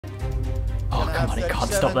Come on, it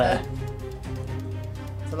can't stop there.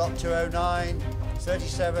 For lot 209,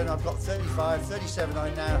 37, I've got 35, 37 I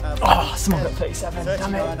now have. Oh, someone got 37, damn it.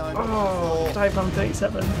 39 I'm looking Oh, for. could I have gone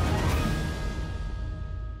 37?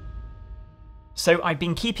 So I've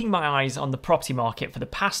been keeping my eyes on the property market for the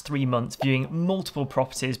past 3 months, viewing multiple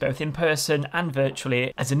properties both in person and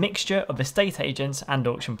virtually as a mixture of estate agents and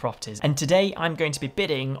auction properties. And today I'm going to be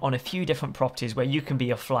bidding on a few different properties where you can be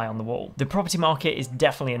a fly on the wall. The property market is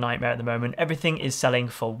definitely a nightmare at the moment. Everything is selling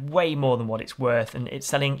for way more than what it's worth, and it's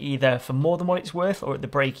selling either for more than what it's worth or at the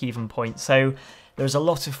break-even point. So there's a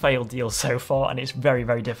lot of failed deals so far, and it's very,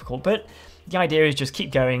 very difficult. But the idea is just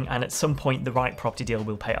keep going, and at some point the right property deal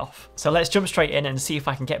will pay off. So let's jump straight in and see if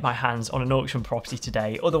I can get my hands on an auction property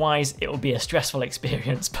today. Otherwise it will be a stressful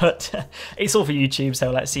experience, but it's all for YouTube, so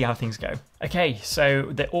let's see how things go. Okay, so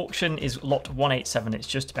the auction is lot 187. It's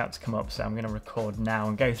just about to come up, so I'm going to record now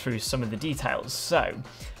and go through some of the details. So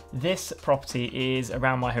this property is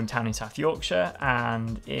around my hometown in South Yorkshire,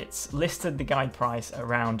 and it's listed the guide price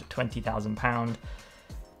around £20,000.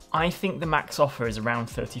 I think the max offer is around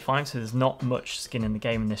 35, so there's not much skin in the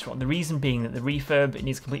game in this one. The reason being that the refurb, it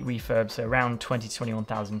needs complete refurb, so around £20,000 to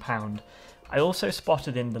 £21,000. I also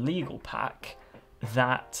spotted in the legal pack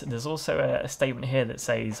that there's also a statement here that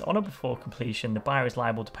says, on or before completion, the buyer is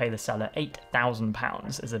liable to pay the seller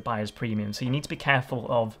 £8,000 as a buyer's premium. So you need to be careful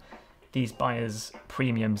of these buyer's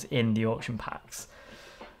premiums in the auction packs.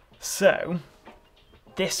 So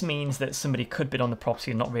this means that somebody could bid on the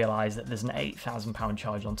property and not realise that there's an £8,000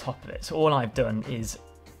 charge on top of it. So all I've done is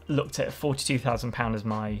looked at £42,000 as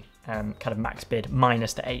my kind of max bid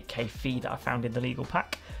minus the 8k fee that I found in the legal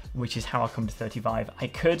pack, which is how I come to 35. I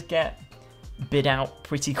could get bid out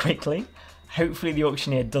pretty quickly. Hopefully the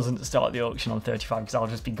auctioneer doesn't start the auction on 35 because I'll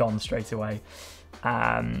just be gone straight away.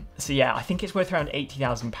 So yeah, I think it's worth around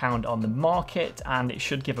 £80,000 on the market, and it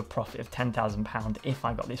should give a profit of £10,000 if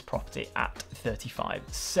I got this property at 35.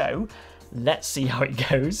 So let's see how it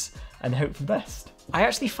goes and hope for the best. I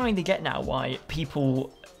actually finally get now why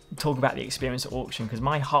people talk about the experience at auction, because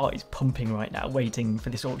my heart is pumping right now waiting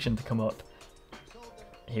for this auction to come up.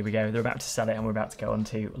 Here we go, they're about to sell it and we're about to go on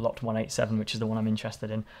to lot 187, which is the one I'm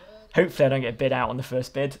interested in. Hopefully I don't get bid out on the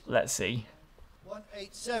first bid. Let's see.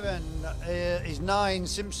 187 is 9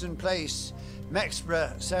 Simpson Place,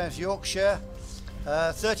 Mexborough, South Yorkshire.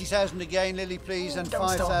 30,000 again, Lily, please, and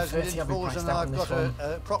 5,000 intervals, and I've got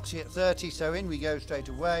a proxy at 30, so in we go straight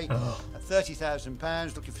away. At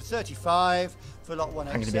 £30,000, looking for 35 for lot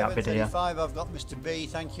 187. 35, I've got Mr. B,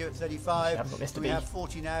 thank you, at 35. I've got Mr. B. We have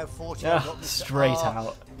 40 now, 40, I've got Mr. Straight R.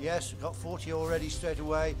 out. Yes, we've got 40 already straight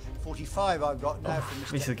away. 45 I've got now for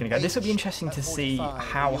Mr. This is going to go. This will be interesting to see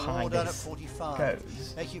how high this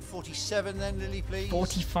goes. Make it 47 then, Lily, please.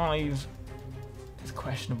 45 is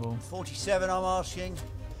questionable. 47 I'm asking.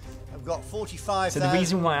 I've got 45. So the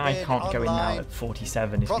reason why I can't go in now at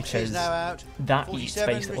 47 is because that eats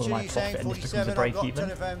space at all my profit, and this becomes a break even.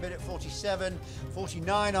 Telephone bid at 47.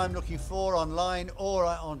 49 I'm looking for online or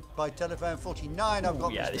on by telephone. 49 I've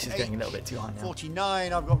got. Yeah, Mr. this is H. getting a little bit too high now.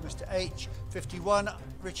 49 I've got Mr. H. 51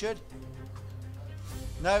 Richard.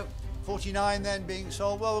 No. 49 then being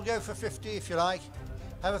sold. Well, we'll go for 50 if you like.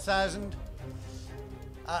 Have 1,000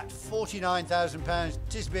 at £49,000.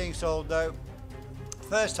 It is being sold though.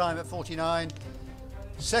 First time at 49,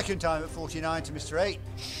 second time at 49 to Mr. H.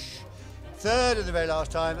 Third and the very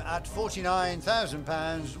last time at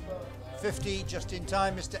 £49,000. 50 just in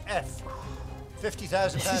time, Mr. F.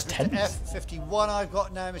 £50,000, Mr. F. 51 I've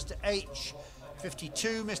got now, Mr. H.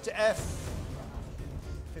 52, Mr. F.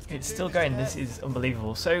 52, it's still going. This is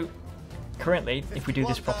unbelievable. So currently, if we do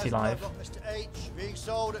this property live, I've got Mr. H being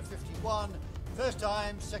sold at 51. First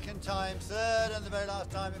time, second time, third and the very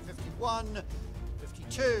last time at 51.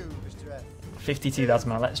 52, Mr. F.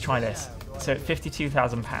 £52,000. Let's try this. So at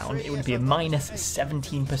 £52,000, it would be a minus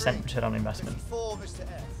 17% return on investment. 54, Mr.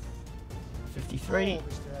 F. 53. Mr.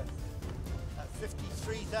 F. At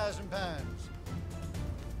 £53,000.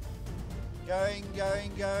 Going.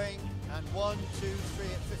 And 1, 2, 3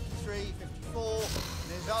 at 53, 54.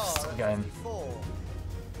 Nizar at going. 54.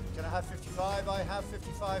 Can I have 55? I have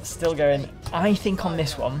 55. Still going. I think on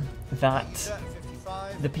this one that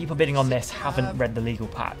the people bidding on this haven't read the legal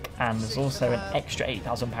pack, and there's also an extra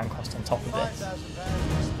 £8,000 cost on top of this.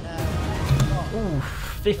 Ooh,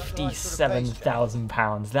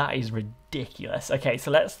 £57,000. That is ridiculous. Okay,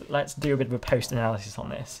 so let's do a bit of a post analysis on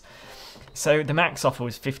this. So the max offer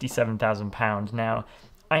was £57,000. Now,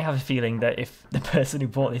 I have a feeling that if the person who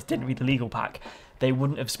bought this didn't read the legal pack, they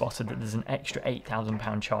wouldn't have spotted that there's an extra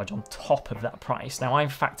 £8,000 charge on top of that price. Now,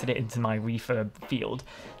 I've factored it into my refurb field,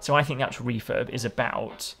 so I think the actual refurb is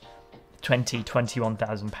about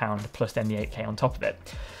 £21,000 plus then the 8k on top of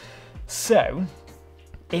it. So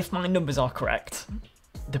if my numbers are correct,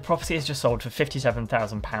 the property is just sold for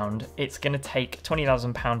 £57,000. It's going to take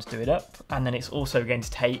 £20,000 to do it up, and then it's also going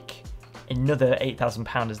to take another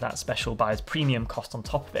 £8,000 as that special buyer's premium cost on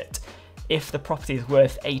top of it. If the property is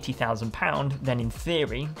worth £80,000, then in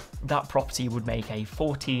theory, that property would make a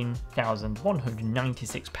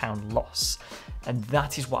 £14,196 loss. And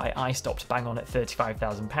that is why I stopped bang on at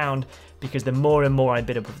 £35,000, because the more and more I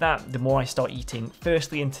bid above that, the more I start eating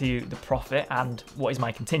firstly into the profit and what is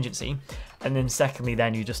my contingency. And then secondly,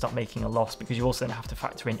 then you just start making a loss because you also then have to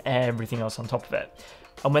factor in everything else on top of it.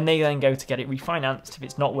 And when they then go to get it refinanced, if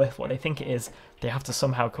it's not worth what they think it is, they have to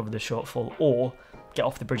somehow cover the shortfall or get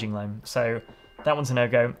off the bridging loan. So that one's a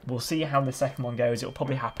no-go. We'll see how the second one goes. It'll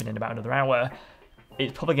probably happen in about another hour.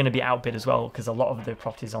 It's probably going to be outbid as well because a lot of the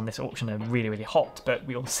properties on this auction are really, really hot, but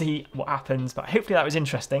we'll see what happens. But hopefully that was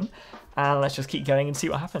interesting, and let's just keep going and see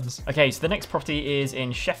what happens. Okay, so the next property is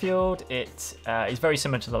in Sheffield. It is very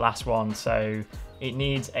similar to the last one, so it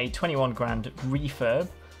needs a 21 grand refurb,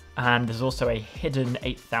 and there's also a hidden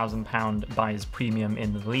 £8,000 buyer's premium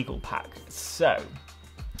in the legal pack. So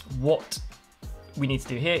what we need to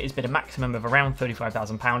do here is bid a maximum of around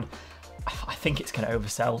 £35,000. I think it's going to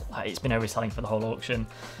oversell. It's been overselling for the whole auction.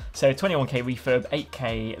 So 21k refurb,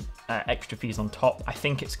 8k extra fees on top. I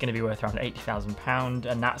think it's going to be worth around £80,000,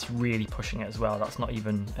 and that's really pushing it as well. That's not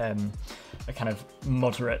even a kind of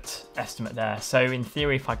moderate estimate there. So in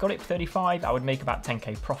theory, if I got it for 35, I would make about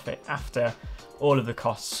 10k profit after all of the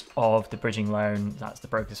costs of the bridging loan. That's the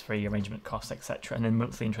broker's fee, arrangement costs, etc., and then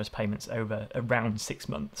monthly interest payments over around 6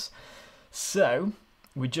 months. So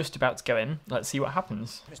we're just about to go in. Let's see what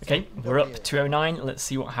happens. Okay, we're up 209. Let's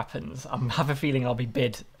see what happens. I have a feeling I'll be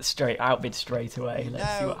outbid straight away.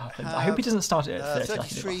 Let's see what happens. I hope he doesn't start it at 30.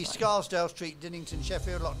 33 Scarsdale Street, Dinnington,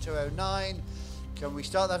 Sheffield, lot 209. Can we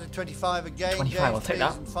start that at 25 again? 25, I'll take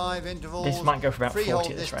that. 5 intervals. This might go for about 40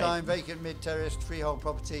 freehold at this rate. Time, vacant mid-terraced freehold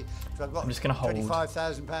property. So I've got I'm just going to hold.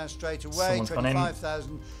 £25,000 straight away.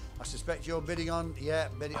 25,000. I suspect you're bidding on. Yeah,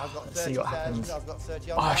 bidding. I've got 30,000. I've got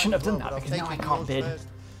 30. Oh, I shouldn't have done that because now I can't bid.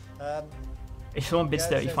 If someone bids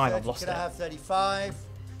 35, I've lost it. Can I have 35?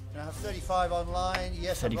 Can I have 35 online?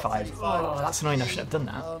 Yes, 35. 35. Oh, that's annoying. I should have done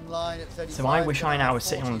that. Online at 35. So I wish I now was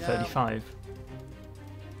sitting on 35.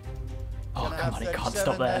 Oh, come on, it can't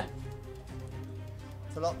stop there.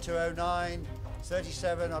 For lot 209,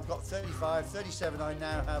 37, I've got 35, 37 I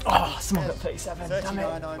now have. Oh, someone got 37, damn it.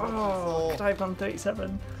 I'm looking Oh, for. could I have done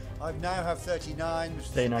 37? I now have 39.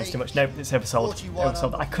 39 is too much. Nope, it's oversold.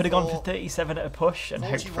 Oversold. I could have gone for 37 at a push and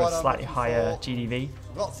hoped for a slightly higher GDV.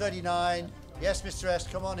 I've got 39. Yes, Mr. S,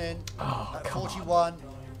 come on in. Oh, at come 41.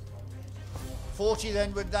 40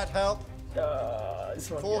 then, would that help?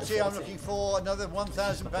 40, I'm looking for another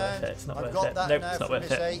 £1,000. It's not I've worth got it. that Nope, now it's not from worth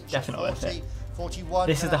Miss it. H. Definitely worth it. 41.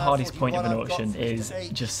 This is the hardest point of an auction, is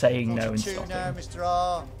just saying no and 42 stopping. now, Mr.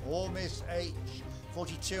 R or Miss H.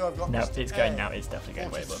 42, I've got. No, Mr. it's going A. now. It's definitely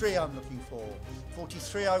going way above. 43, I'm looking for.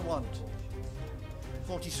 43, I want.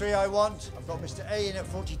 43, I want. I've got Mr. A in at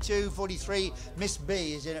 42. 43, Miss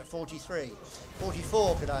B is in at 43.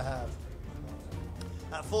 44, could I have?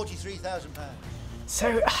 At £43,000.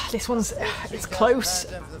 So this one's it's close,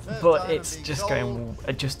 but it's just going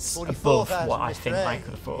just above what I think I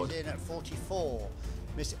could afford. In at 44.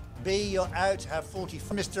 Miss B, you're out. Have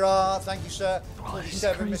 44. Mr. R, thank you, sir.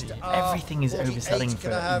 47, Mr. R. Everything is overselling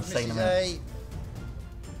for an insane amount.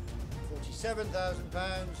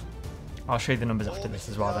 £47,000. I'll show you the numbers after this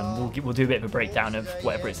as well. Then we'll do a bit of a breakdown of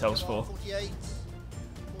whatever it sells for.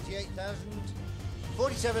 48,000.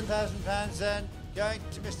 £47,000 then going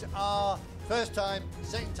to Mr. R. First time,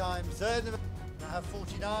 second time, third. I have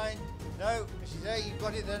 49. No, Mrs. A, you've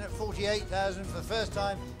got it then at 48,000 for the first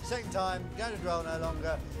time, second time, going to dwell no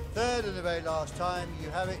longer. Third and the very last time, you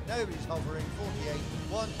have it. Nobody's hovering. 48.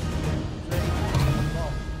 1, 2, 3,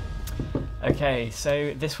 1. Okay,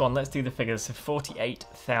 so this one, let's do the figures. So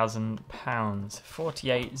 £48,000,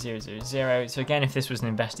 48,000. So again, if this was an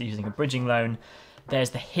investor using a bridging loan,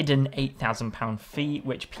 there's the hidden £8,000 fee,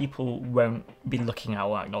 which people won't be looking at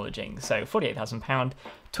or acknowledging. So £48,000,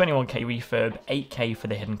 21k refurb, 8k for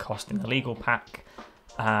the hidden cost in the legal pack.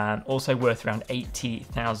 Also worth around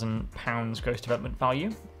 £80,000 gross development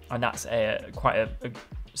value, and that's quite a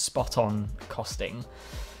spot-on costing.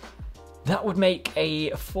 That would make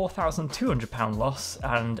a £4,200 loss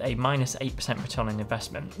and a minus 8% return on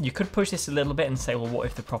investment. You could push this a little bit and say, well, what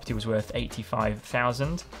if the property was worth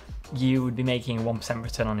 £85,000? You would be making a 1%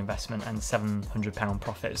 return on investment and £700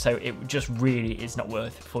 profit. So it just really is not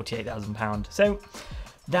worth £48,000. So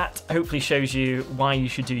That hopefully shows you why you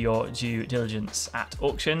should do your due diligence at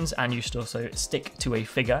auctions, and you should also stick to a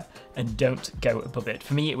figure and don't go above it.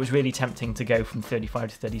 For me, it was really tempting to go from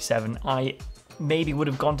 35 to 37. I maybe would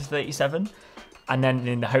have gone to 37, and then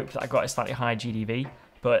in the hope that I got a slightly higher GDV.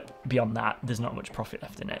 But beyond that, there's not much profit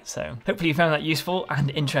left in it. So hopefully you found that useful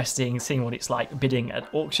and interesting, seeing what it's like bidding at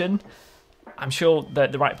auction. I'm sure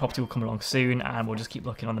that the right property will come along soon, and we'll just keep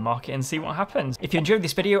looking on the market and see what happens. If you enjoyed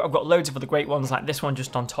this video, I've got loads of other great ones like this one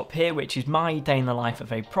just on top here, which is my day in the life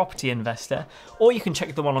of a property investor. Or you can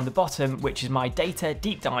check the one on the bottom, which is my data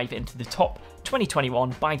deep dive into the top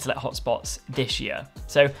 2021 buy-to-let hotspots this year.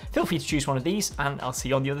 So feel free to choose one of these, and I'll see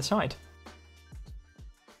you on the other side.